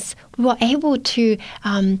sense, we were able to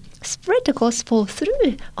spread the gospel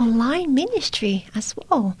through online ministry as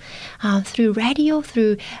well, through radio,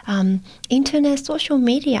 through internet, social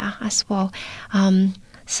media as well.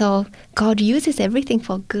 So God uses everything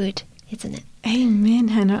for good, isn't it? Amen,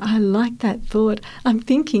 Hannah. I like that thought. I'm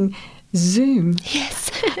thinking Zoom. Yes.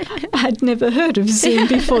 I'd never heard of Zoom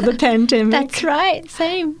before the pandemic. That's right.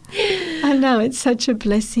 Same. I know, it's such a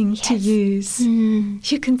blessing to use.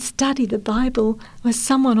 You can study the Bible with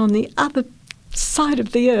someone on the other side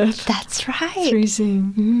of the earth. That's right. Through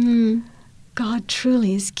Zoom. God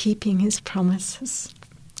truly is keeping his promises.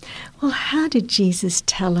 Well, how did Jesus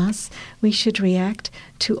tell us we should react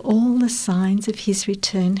to all the signs of his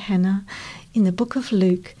return, Hannah? In the book of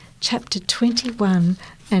Luke, chapter 21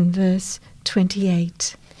 and verse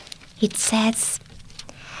 28. It says,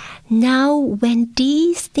 Now when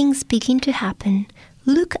these things begin to happen,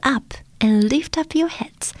 look up and lift up your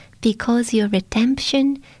heads, because your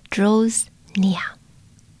redemption draws near.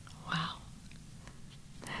 Wow.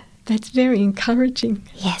 That's very encouraging.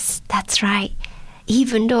 Yes, that's right.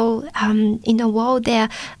 Even though in the world there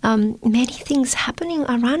are many things happening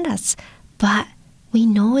around us, but we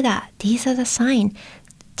know that these are the signs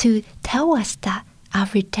to tell us that our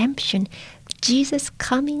redemption, Jesus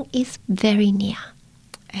coming, is very near.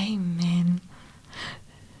 Amen.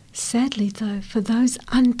 Sadly, though, for those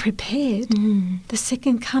unprepared, the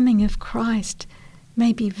second coming of Christ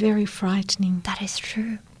may be very frightening. That is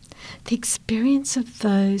true. The experience of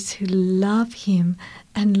those who love him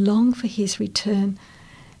and long for his return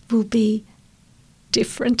will be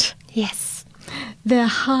different. Yes. Their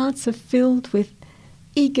hearts are filled with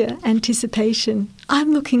eager anticipation.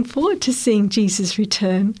 I'm looking forward to seeing Jesus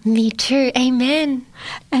return. Me too. Amen.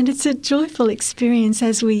 And it's a joyful experience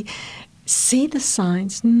as we see the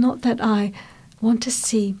signs. Not that I want to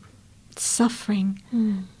see suffering,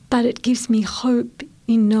 but it gives me hope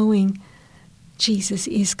in knowing Jesus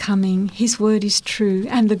is coming, his word is true,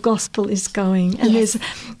 and the gospel is going, and there's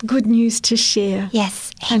good news to share. Yes,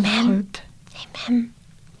 and amen. Hope. Amen.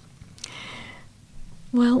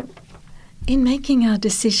 Well, in making our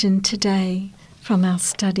decision today from our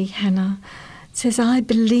study, Hannah. It says, I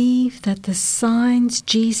believe that the signs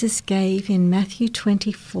Jesus gave in Matthew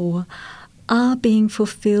 24 are being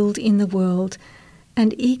fulfilled in the world,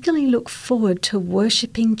 and eagerly look forward to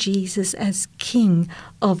worshipping Jesus as King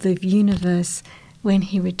of the universe when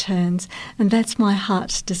he returns. And that's my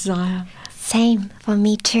heart's desire. Same for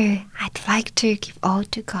me too. I'd like to give all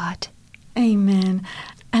to God. Amen.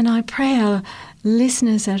 And I pray our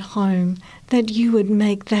listeners at home that you would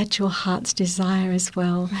make that your heart's desire as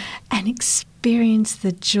well, and experience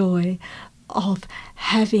the joy of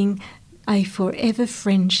having a forever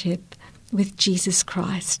friendship with Jesus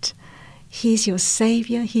Christ. He's your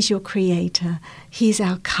Saviour, He's your Creator, He's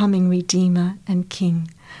our coming Redeemer and King.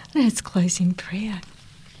 Let's close in prayer.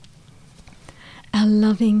 Our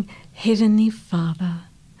loving Heavenly Father,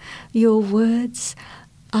 your words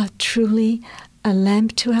are truly a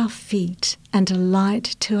lamp to our feet and a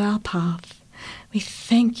light to our path. We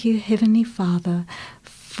thank you, Heavenly Father,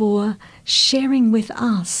 for sharing with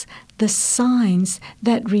us the signs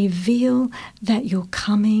that reveal that your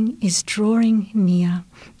coming is drawing near,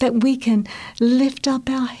 that we can lift up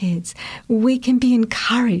our heads, we can be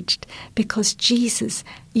encouraged because Jesus,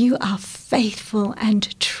 you are faithful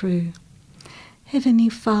and true. Heavenly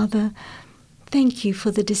Father, thank you for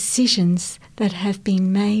the decisions that have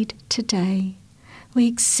been made today. We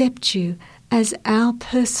accept you as our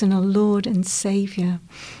personal Lord and Saviour.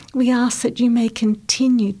 We ask that you may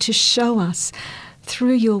continue to show us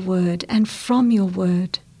through your word and from your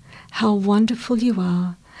word how wonderful you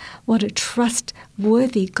are, what a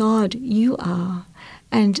trustworthy God you are,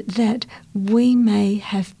 and that we may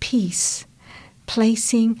have peace,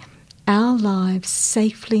 placing our lives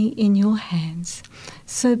safely in your hands.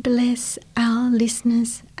 So bless our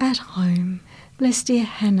listeners at home. Bless dear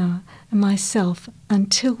Hannah and myself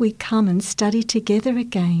until we come and study together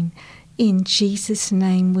again. In Jesus'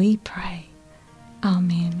 name we pray.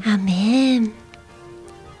 Amen. Amen.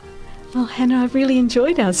 Well, Hannah, I've really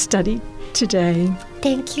enjoyed our study today.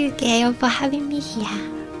 Thank you, Gail, for having me here.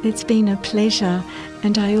 It's been a pleasure,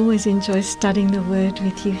 and I always enjoy studying the Word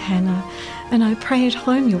with you, Hannah. And I pray at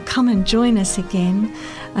home you'll come and join us again.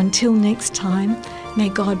 Until next time, may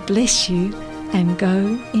God bless you and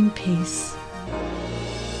go in peace.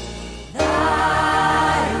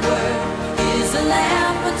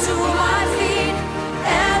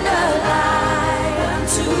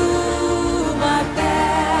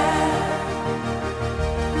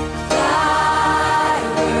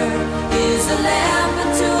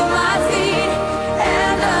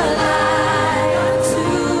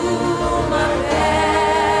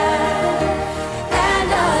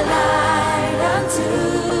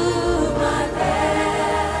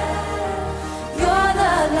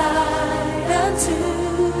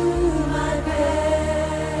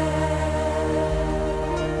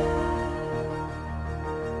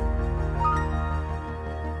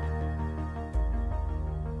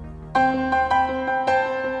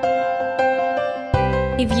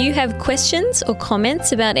 If you have questions or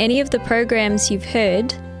comments about any of the programs you've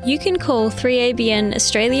heard, you can call 3ABN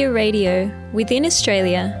Australia Radio within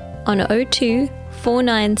Australia on 02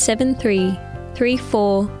 4973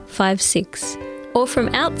 3456, or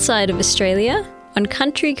from outside of Australia on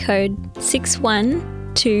country code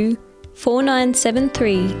 612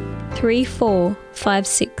 4973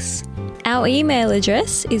 3456. Our email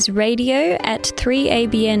address is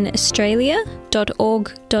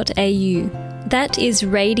radio@3abnaustralia.org.au. That is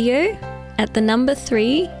radio at the number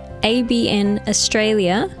 3 ABN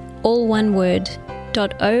Australia, all one word,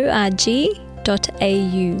 .org.au.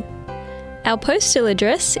 Our postal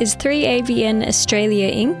address is 3ABN Australia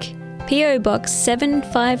Inc., PO Box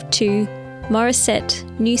 752, Morisset,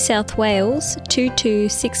 New South Wales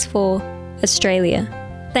 2264, Australia.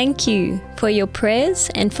 Thank you for your prayers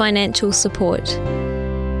and financial support.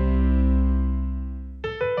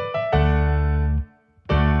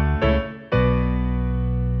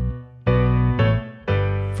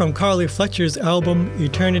 From Carly Fletcher's album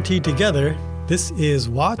Eternity Together, this is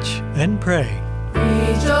Watch and Pray.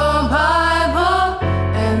 Read your Bible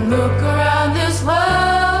and look around this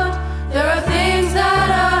world. There are things that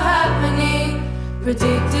are happening,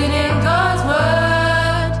 predicted in God's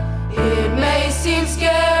word. It may seem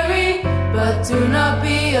scary, but do not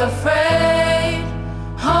be afraid.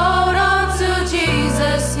 Hold on to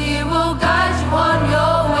Jesus, He will guide you on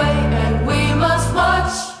your way. And we must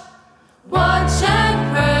watch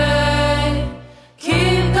and pray.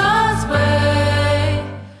 Keep God's way.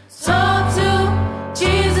 Talk to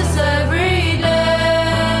Jesus every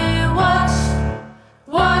day. Watch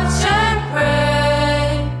and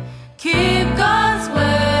pray. Keep God's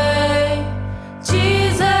way.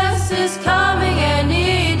 Jesus is coming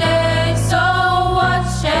any day. So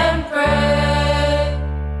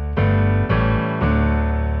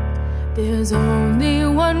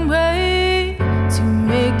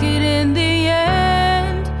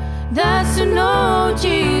to know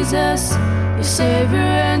Jesus, your Savior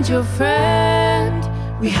and your friend.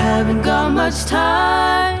 We haven't got much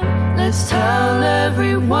time, let's tell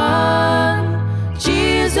everyone.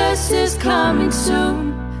 Jesus is coming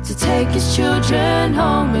soon to take his children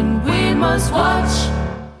home, and we must watch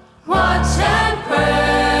and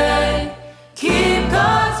pray. Keep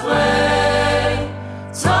God's way.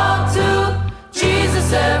 Talk to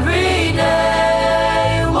Jesus every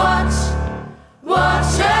day.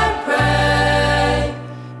 Watch and pray.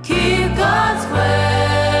 Keep God's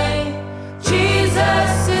way.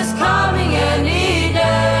 Jesus is coming any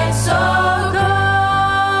day. So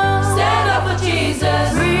come, stand up for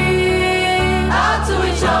Jesus. Reach out to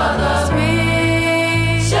each other.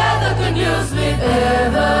 Speak, share the good news with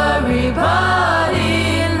everybody.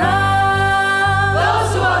 Love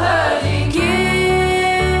those who are hurting.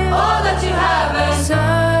 Give all that you have and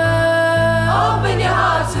serve. Open your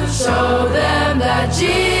heart to show them that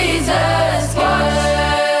Jesus cares.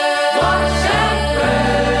 Watch and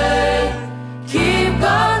pray. Keep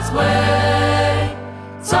God's way.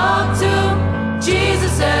 Talk to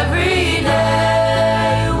Jesus every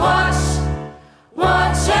day.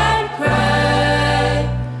 Watch and pray.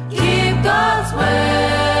 Keep God's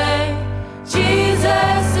way.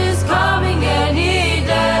 Jesus is coming any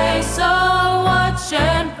day. So watch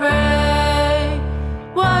and pray.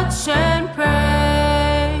 Watch and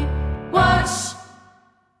pray. Watch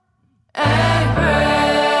and pray.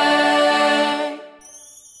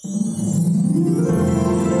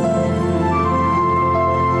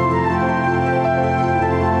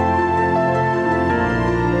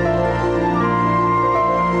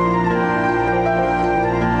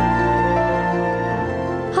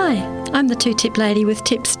 Hi, I'm the two-tip lady with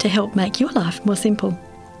tips to help make your life more simple.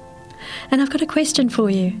 And I've got a question for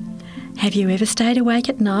you. Have you ever stayed awake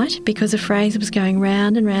at night because a phrase was going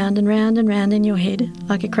round and round and round and round in your head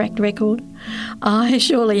like a cracked record? I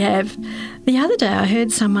surely have. The other day I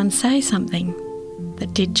heard someone say something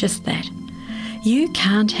that did just that. You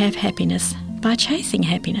can't have happiness by chasing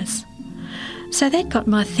happiness. So that got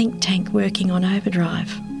my think tank working on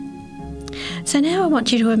overdrive. So now I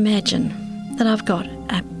want you to imagine that I've got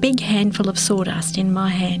a big handful of sawdust in my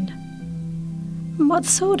hand.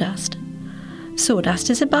 What's sawdust? Sawdust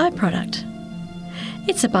is a byproduct.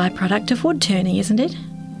 It's a byproduct of wood turning, isn't it?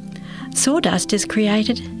 Sawdust is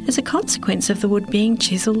created as a consequence of the wood being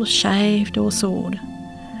chiselled, shaved or sawed.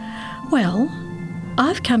 Well,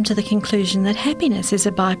 I've come to the conclusion that happiness is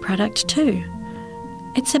a byproduct too.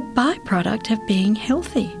 It's a byproduct of being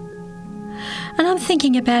healthy. And I'm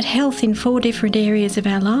thinking about health in 4 different areas of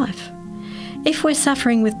our life. If we're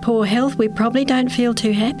suffering with poor health, we probably don't feel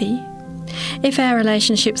too happy. If our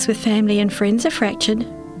relationships with family and friends are fractured,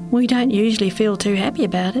 we don't usually feel too happy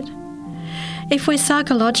about it. If we're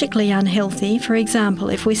psychologically unhealthy, for example,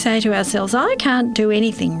 if we say to ourselves, I can't do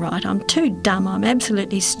anything right, I'm too dumb, I'm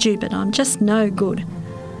absolutely stupid, I'm just no good,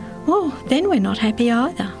 well, then we're not happy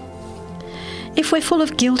either. If we're full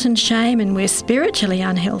of guilt and shame and we're spiritually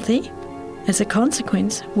unhealthy, as a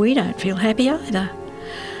consequence, we don't feel happy either.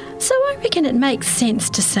 So I reckon it makes sense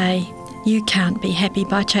to say, you can't be happy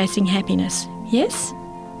by chasing happiness, yes?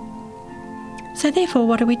 So therefore,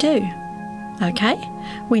 what do? Okay,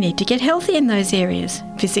 we need to get healthy in those areas,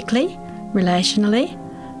 physically, relationally,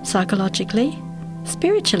 psychologically,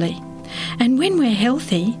 spiritually. And when we're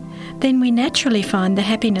healthy, then we naturally find the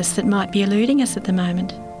happiness that might be eluding us at the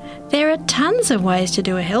moment. There are tons of ways to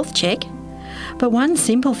do a health check, but one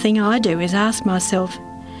simple thing I do is ask myself,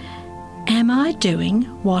 am I doing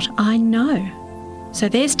what I know? So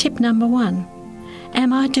there's tip number 1.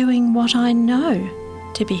 Am I doing what I know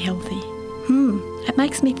to be healthy? That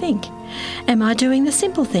makes me think. Am I doing the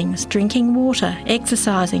simple things? Drinking water,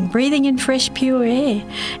 exercising, breathing in fresh, pure air,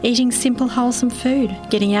 eating simple, wholesome food,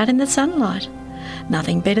 getting out in the sunlight.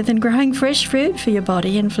 Nothing better than growing fresh fruit for your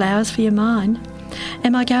body and flowers for your mind.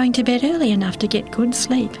 Am I going to bed early enough to get good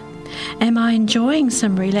sleep? Am I enjoying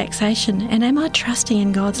some relaxation, and am I trusting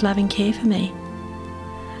in God's loving care for me?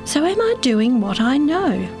 So am I doing what I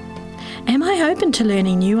know? Am I open to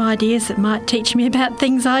learning new ideas that might teach me about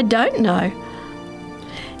things I don't know?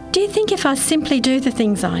 Do you think if I simply do the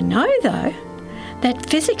things I know, though, that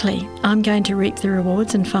physically I'm going to reap the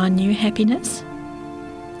rewards and find new happiness?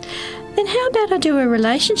 Then how about I do a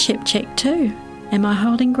relationship check too? Am I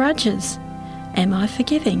holding grudges? Am I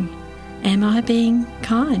forgiving? Am I being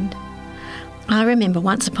kind? I remember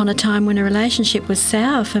once upon a time when a relationship was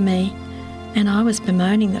sour for me, and I was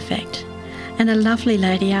bemoaning the fact. And a lovely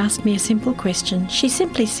lady asked me a simple question. She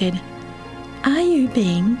simply said, "Are you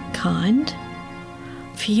being kind?"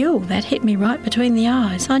 Phew, that hit me right between the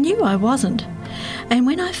eyes. I knew I wasn't. And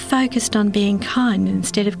when I focused on being kind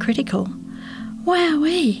instead of critical,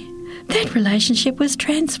 Wowee, that relationship was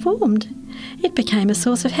transformed. It became a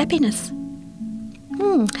source of happiness.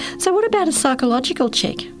 So what about a psychological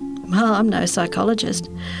check? Well, I'm no psychologist,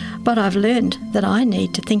 but I've learned that I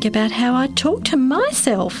need to think about how I talk to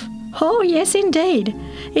myself. Oh, yes, indeed.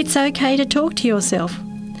 It's okay to talk to yourself.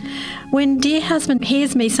 When dear husband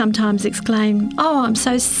hears me sometimes exclaim, "Oh, I'm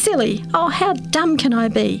so silly. Oh, how dumb can I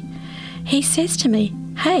be?" he says to me,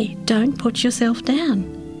 "Hey, don't put yourself down."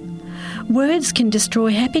 Words can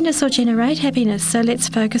destroy happiness or generate happiness, so let's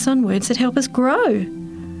focus on words that help us grow.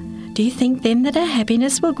 Do you think then that our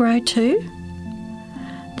happiness will grow too?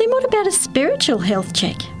 Then what about a spiritual health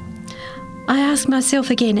check? I ask myself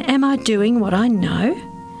again, am I doing what I know?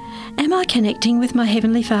 Am I connecting with my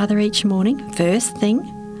Heavenly Father each morning, first thing?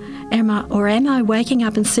 Am I waking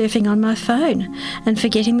up and surfing on my phone and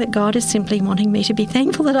forgetting that God is simply wanting me to be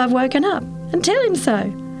thankful that I've woken up and tell Him so,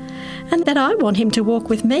 and that I want Him to walk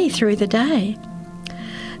with me through the day?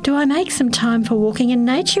 Do I make some time for walking in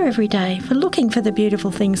nature every day, for looking for the beautiful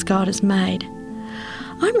things God has made?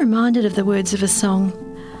 I'm reminded of the words of a song,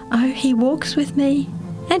 "Oh, He walks with me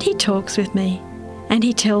and He talks with me and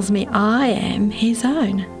He tells me I am His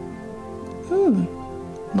own."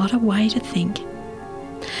 What a way to think.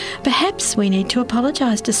 Perhaps we need to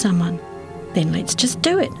apologise to someone. Then let's just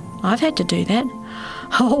do it. I've had to do that.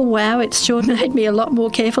 Oh wow, it's sure made me a lot more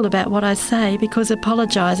careful about what I say, because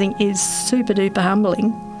apologising is super duper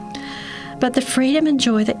humbling. But the freedom and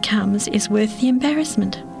joy that comes is worth the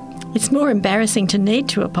embarrassment. It's more embarrassing to need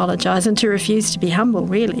to apologise than to refuse to be humble,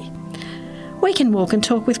 really. We can walk and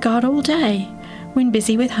talk with God all day when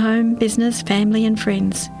busy with home, business, family and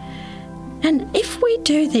friends. And if we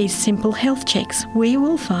do these simple health checks, we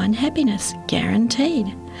will find happiness,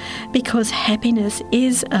 guaranteed, because happiness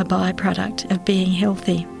is a byproduct of being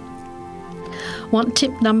healthy. Want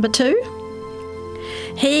tip number 2?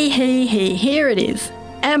 Here it is.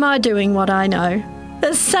 Am I doing what I know?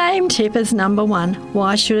 The same tip as number 1.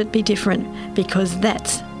 Why should it be different? Because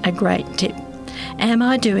that's a great tip. Am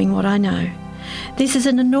I doing what I know? This is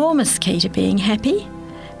an enormous key to being happy,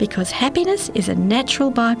 because happiness is a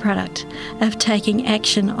natural byproduct of taking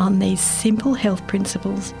action on these simple health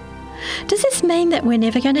principles. Does this mean that we're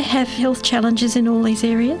never going to have health challenges in all these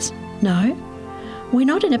areas? No, we're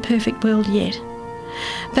not in a perfect world yet.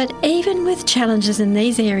 But even with challenges in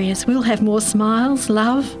these areas, we'll have more smiles,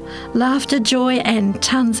 love, laughter, joy and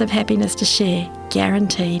tons of happiness to share,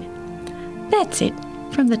 guaranteed. That's it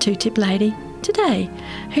from the 2-Tip Lady today,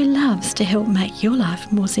 who loves to help make your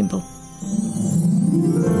life more simple.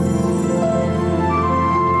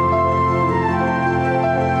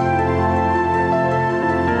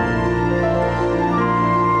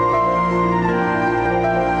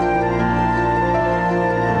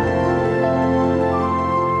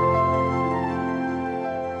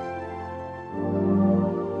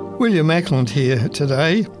 William Ackland here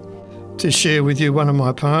today to share with you one of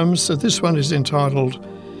my poems. This one is entitled,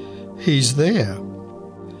 He's There.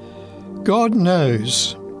 God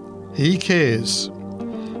knows, He cares,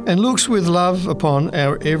 and looks with love upon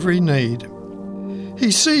our every need.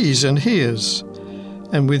 He sees and hears,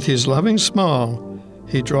 and with His loving smile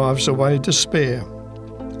He drives away despair.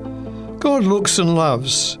 God looks and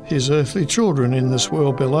loves His earthly children in this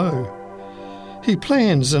world below. He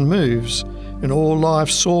plans and moves in all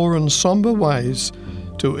life's sore and sombre ways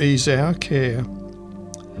to ease our care.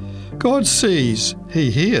 God sees,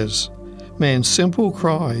 He hears, man's simple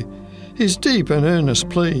cry, his deep and earnest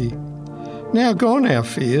plea. Now gone our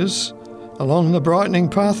fears, along the brightening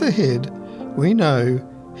path ahead, we know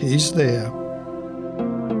He's there.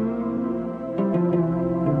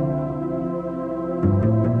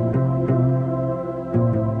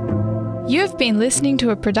 You have been listening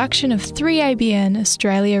to a production of 3ABN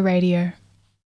Australia Radio.